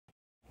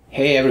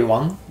Hey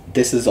everyone,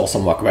 this is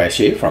Awesome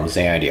Wakabayashi from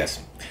Zen Ideas.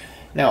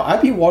 Now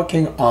I've been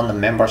working on a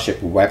membership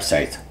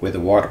website with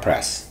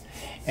WordPress,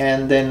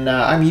 and then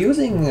I'm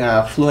using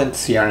Fluent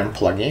CRM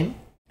plugin,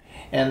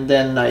 and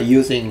then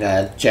using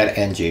a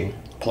JetEngine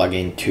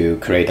plugin to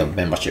create a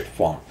membership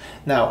form.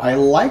 Now I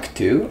like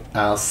to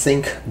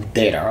sync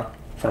data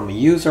from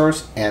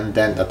users and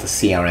then the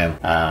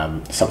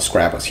CRM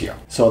subscribers here,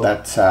 so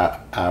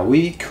that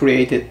we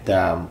created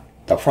the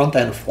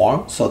front-end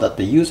form so that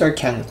the user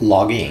can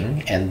log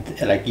in and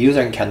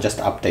user can just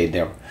update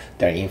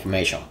their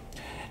information.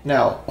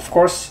 Now, of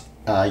course,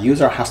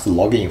 user has to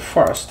log in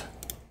first.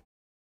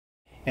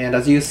 And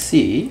as you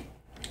see,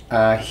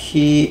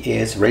 he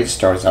is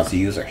registered as a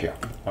user here.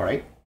 All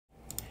right.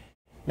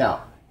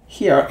 Now,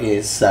 here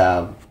is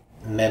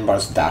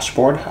members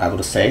dashboard, I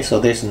would say. So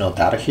there's no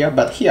data here,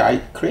 but here I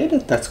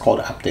created that's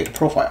called update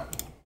profile.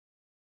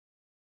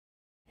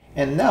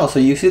 And now, so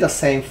you see the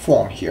same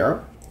form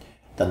here.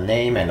 The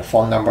name and the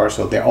phone number,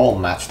 so they're all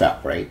matched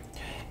up, right?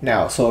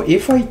 Now, so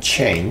if I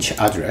change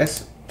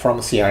address from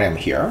CRM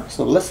here,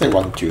 so let's say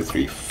 1, 2,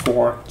 3,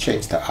 4,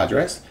 change the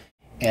address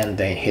and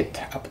then hit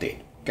update,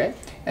 okay?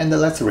 And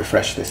then let's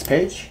refresh this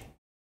page.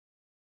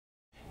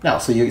 Now,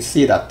 so you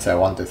see that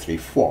 1, 2, 3,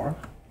 4,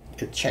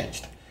 it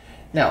changed.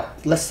 Now,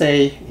 let's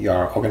say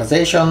your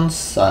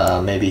organizations,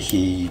 maybe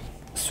he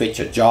switched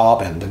a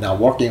job and now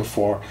working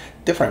for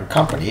different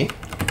company,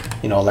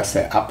 let's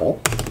say Apple.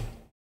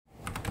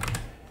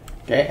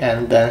 Okay,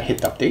 and then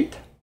hit update.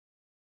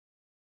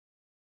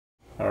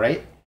 All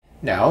right,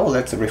 now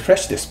let's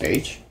refresh this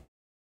page.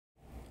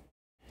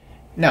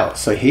 Now,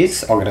 so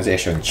his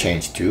organization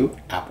changed to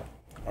Apple.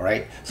 All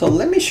right, so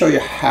let me show you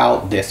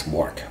how this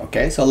works.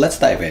 Okay, so let's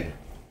dive in.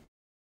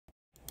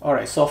 All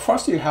right, so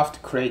first you have to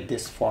create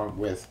this form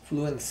with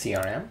Fluent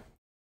CRM.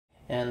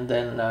 And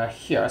then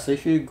here, so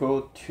if you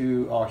go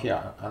to,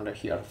 here, under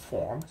here,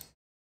 forms.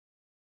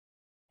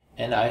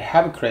 And I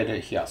have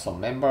created here, so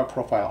member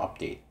profile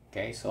update.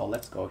 Okay, so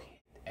let's go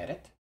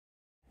edit.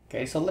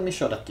 Okay, so let me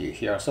show that to you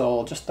here.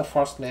 So just the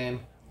first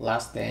name,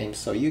 last name,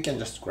 so you can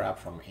just grab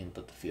from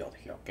input field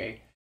here,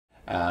 okay?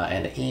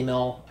 And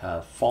email,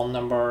 phone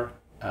number,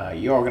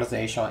 your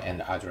organization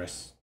and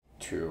address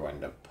too,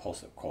 and the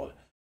postal code,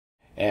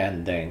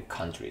 and then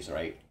countries,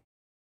 right?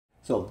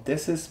 So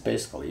this is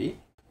basically,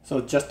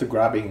 so just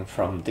grabbing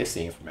from this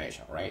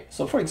information, right?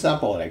 So for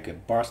example, like a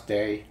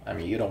birthday, I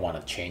mean, you don't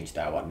want to change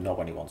that one.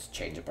 Nobody wants to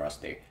change a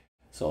birthday.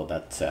 So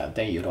that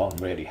then you don't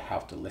really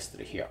have to list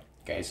it here.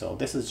 Okay, so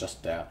this is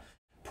just the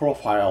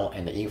profile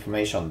and the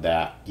information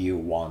that you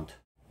want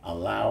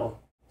allow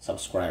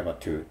subscriber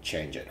to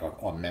change it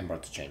or member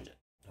to change it.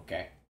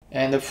 Okay,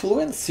 and the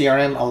Fluent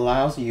CRM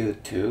allows you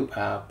to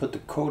put the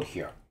code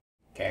here.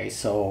 Okay,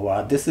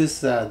 so this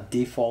is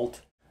default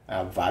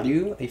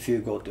value. If you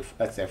go to,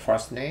 let's say,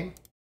 first name,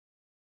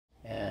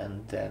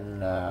 and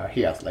then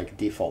here like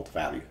default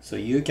value. So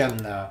you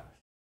can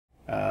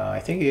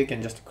I think you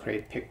can just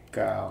pick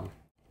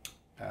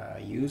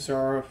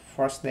user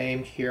first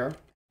name here,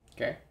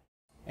 okay?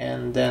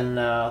 And then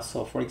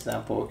so for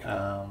example,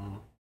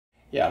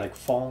 yeah, like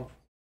phone,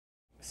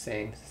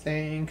 same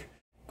thing,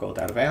 go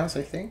to advanced,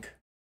 I think.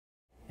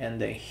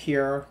 And then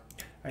here,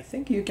 I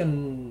think you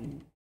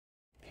can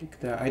pick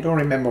I don't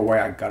remember where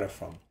I got it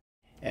from.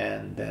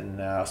 And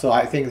then, so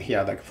I think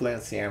here, like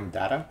Fluent CRM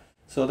data.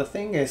 So the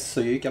thing is,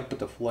 so you can put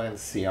the Fluent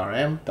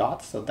CRM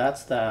dot, so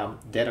that's the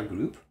data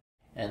group.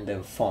 And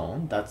then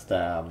phone, that's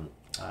the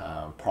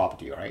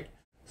property, right?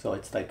 So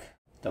it's like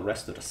the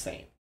rest of the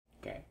same,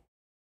 okay?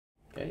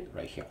 Okay,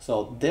 right here.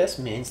 So this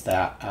means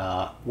that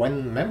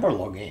when member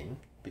log in,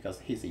 because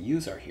he's a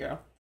user here,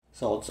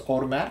 so it's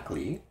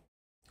automatically,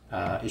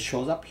 it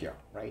shows up here,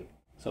 right?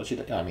 So he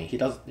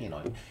does,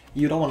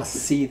 you don't want to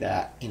see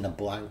that in a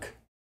blank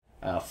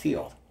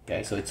field,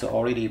 okay? So it's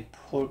already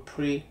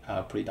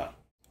pre-done,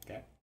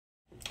 okay?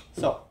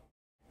 So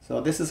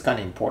this is kind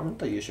of important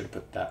that you should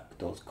put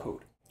those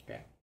code.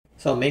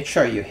 So make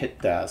sure you hit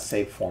the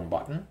Save Form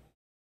button.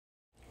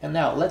 And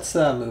now let's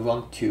move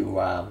on to,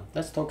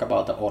 let's talk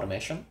about the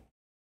automation.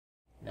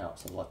 Now,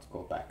 so let's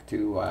go back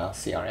to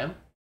CRM.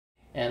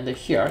 And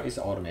here is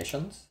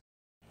automations.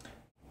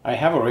 I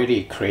have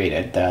already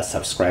created the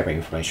subscriber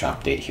information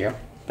update here,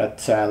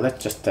 but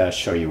let's just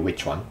show you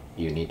which one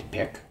you need to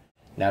pick.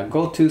 Now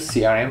go to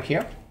CRM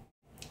here,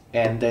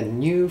 and then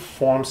new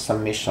form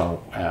submission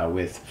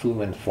with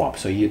Fluent Form.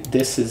 So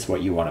this is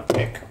what you want to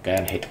pick, okay,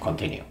 and hit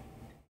continue.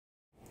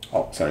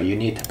 Oh, sorry, you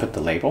need to put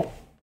the label,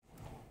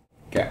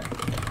 okay,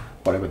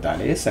 whatever that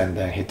is, and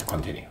then hit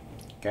continue,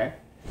 okay?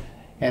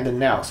 And then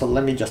now, so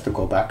let me just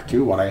go back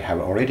to what I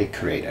have already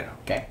created,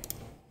 okay?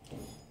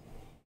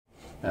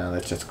 Now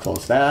let's just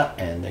close that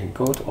and then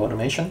go to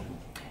automation.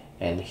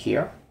 And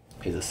here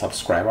is a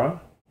subscriber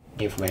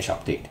information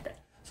update. Okay.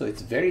 So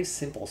it's very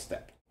simple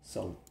step.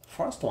 So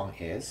first one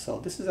is, so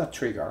this is a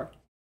trigger,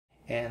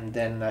 and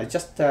then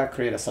just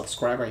create a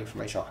subscriber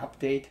information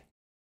update,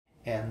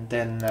 and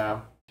then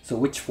so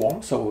which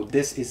form? So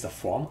this is the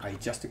form I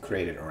just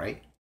created, all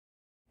right?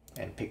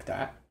 And pick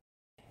that.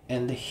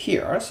 And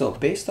here, so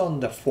based on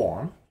the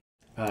form,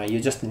 you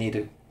just need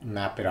to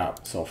map it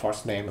out. So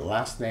first name,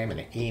 last name, and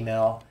an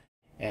email,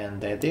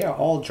 and they are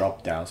all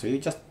dropped down. So you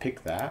just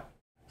pick that.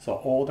 So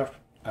all the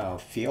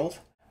fields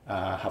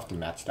have to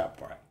match up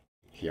right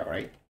here,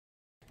 right?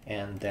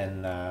 And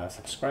then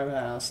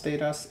subscribe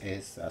status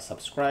is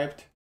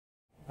subscribed.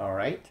 All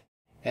right,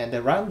 and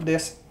then run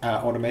this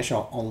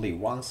automation only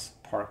once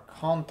per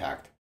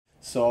contact.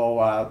 So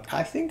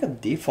I think the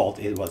default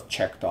it was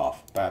checked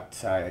off,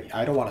 but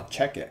I don't want to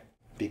check it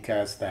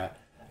because that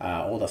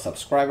all the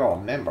subscriber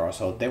or member,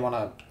 so they want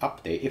to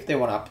update. If they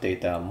want to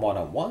update more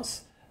than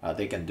once,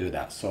 they can do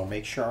that. So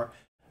make sure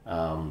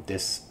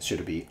this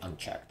should be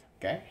unchecked.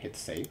 Okay, hit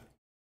save.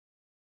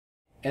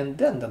 And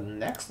then the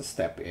next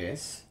step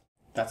is,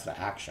 that's the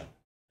action.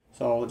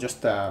 So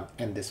just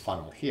end this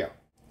funnel here.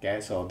 Okay,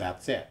 so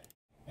that's it.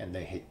 And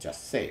then hit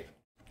just save.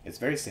 It's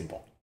very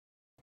simple.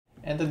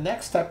 And the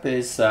next step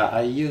is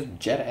I use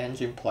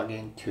JetEngine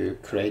plugin to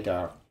create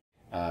a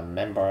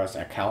member's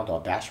account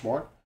or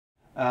dashboard.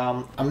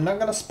 I'm not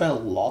gonna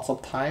spend lots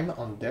of time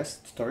on this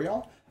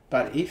tutorial,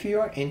 but if you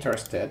are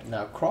interested,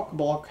 now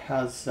Crocoblock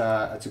has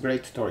it's a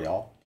great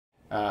tutorial.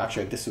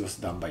 Actually, this was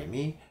done by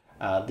me.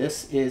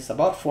 This is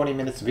about 40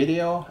 minutes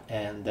video,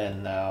 and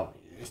then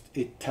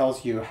it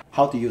tells you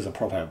how to use a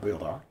profile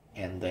builder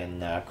and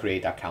then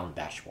create account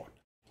dashboard.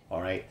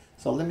 All right,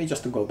 so let me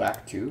just go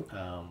back to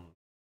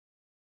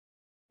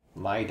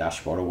my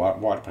dashboard,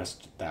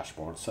 WordPress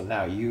dashboard. So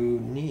now you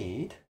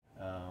need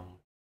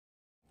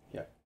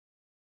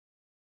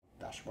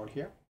dashboard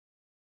here.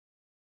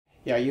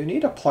 Yeah, you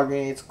need a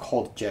plugin. It's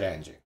called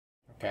JetEngine.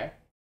 Okay,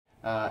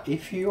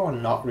 if you are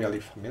not really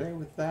familiar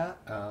with that,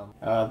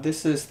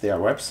 this is their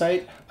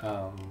website.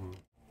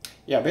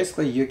 Yeah,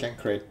 basically you can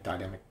create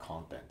dynamic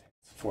content.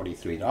 It's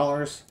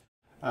 $43.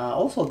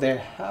 Also, they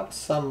have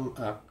some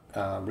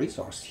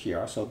resource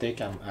here, so they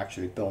can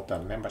actually build a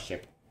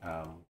membership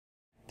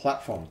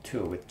platform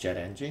too with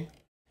JetEngine.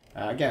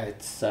 Again,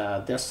 it's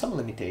there's some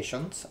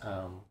limitations,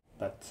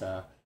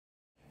 but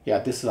yeah,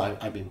 this is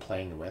I've been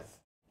playing with.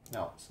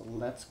 Now, so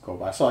let's go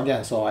back. So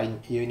again, so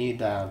you need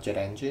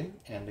JetEngine,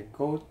 and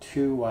go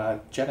to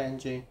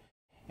JetEngine,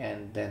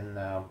 and then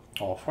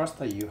first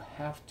you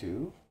have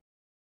to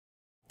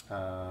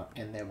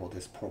enable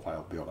this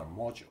profile builder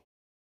module,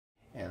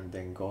 and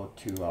then go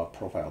to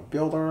profile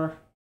builder,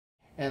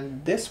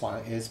 and this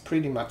one is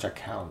pretty much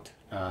account,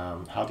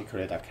 how to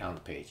create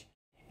account page.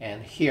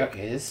 And here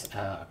is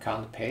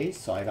account page.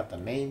 So I got the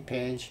main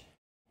page,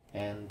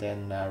 and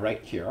then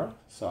right here,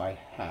 so I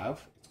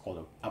have, it's called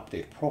an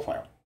update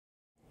profile.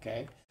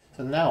 Okay,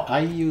 so now I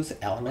use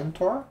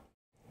Elementor.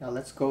 Now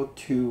let's go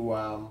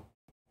to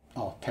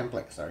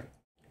template, sorry,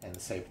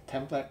 and save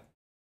template.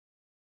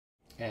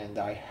 And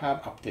I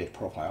have update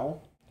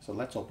profile. So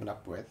let's open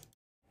up with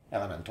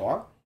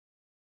Elementor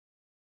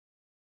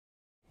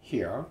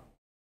here.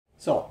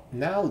 So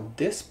now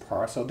this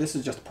part, so this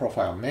is just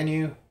profile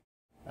menu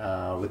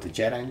with the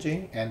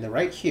JetEngine, and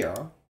right here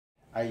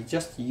I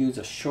just use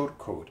a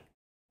shortcode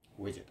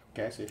widget.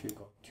 Okay, so if you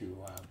go to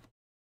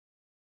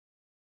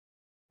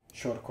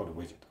shortcode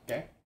widget,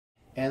 okay,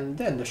 and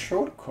then the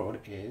shortcode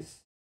is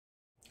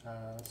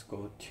let's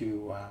go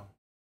to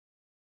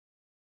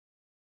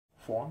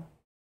form,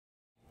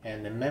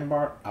 and the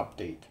member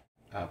update,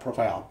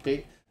 profile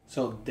update.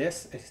 So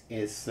this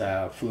is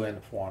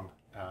Fluent Form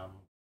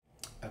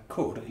a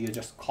code. You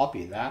just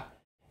copy that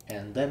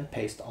and then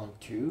paste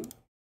onto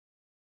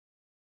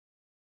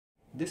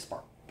this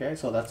part. Okay,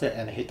 so that's it,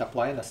 and hit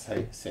apply and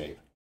save.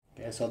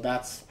 Okay, so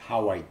that's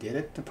how I did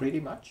it pretty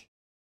much.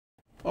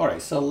 All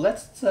right, so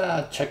let's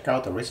check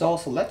out the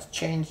results. So let's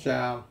change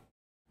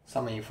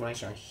some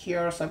information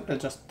here. So I'm gonna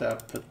just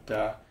put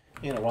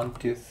 1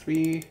 2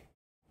 3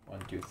 1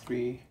 2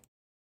 3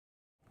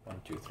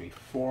 1 2 3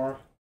 4,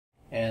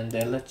 and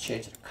then let's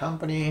change the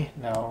company.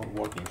 Now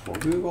working for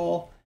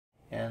Google,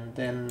 and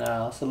then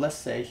so let's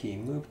say he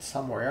moved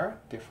somewhere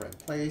different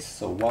place.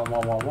 So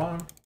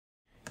 1111,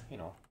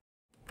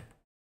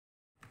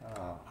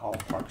 Hall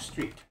Park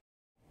Street.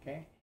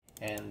 Okay,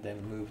 and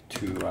then move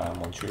to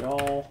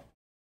Montreal,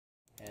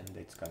 and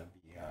it's gonna be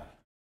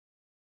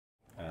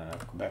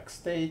Quebec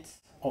States.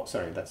 Oh,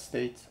 sorry, that's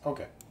States.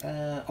 Okay.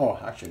 Oh,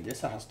 actually,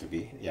 this has to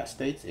be, yeah,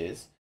 States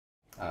is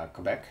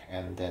Quebec,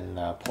 and then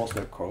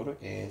postal code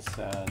is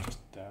just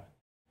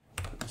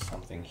put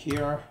something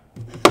here.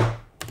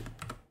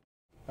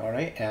 All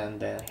right, and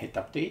then hit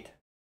update.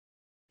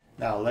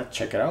 Now let's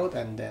check it out,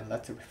 and then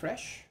let's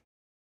refresh.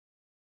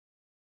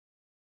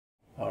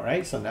 All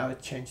right, so now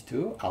it changed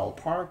to Owl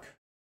Park,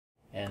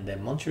 and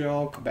then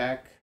Montreal,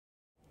 Quebec.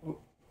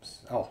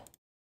 Oops. Oh,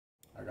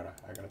 I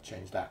gotta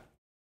change that.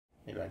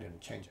 Maybe I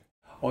didn't change it.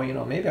 Oh,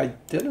 maybe I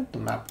didn't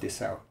map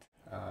this out,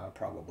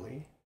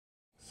 probably.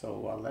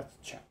 So let's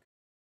check.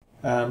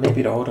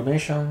 Maybe the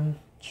automation.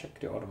 Check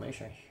the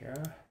automation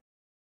here.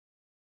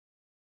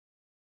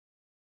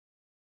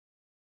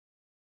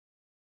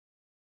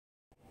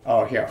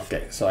 Oh, here.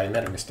 Okay, so I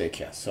made a mistake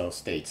here. So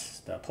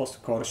states, the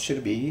postal code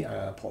should be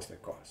postal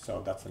code.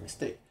 So that's a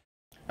mistake.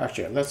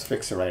 Actually, let's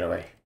fix it right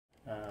away.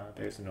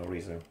 There's no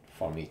reason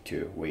for me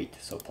to wait.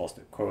 So post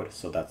the code,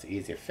 so that's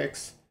easy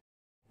fix.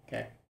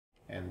 Okay,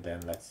 and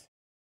then let's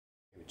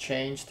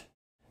changed.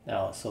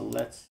 Now, so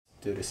let's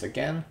do this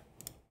again.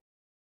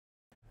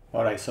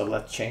 All right, so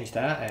let's change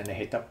that and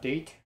hit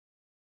update.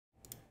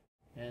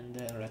 And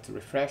then let's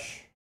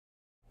refresh.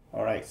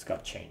 All right, it's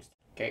got changed.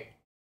 Okay.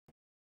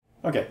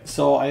 Okay,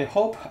 so I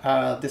hope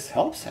this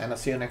helps, and I'll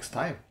see you next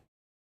time.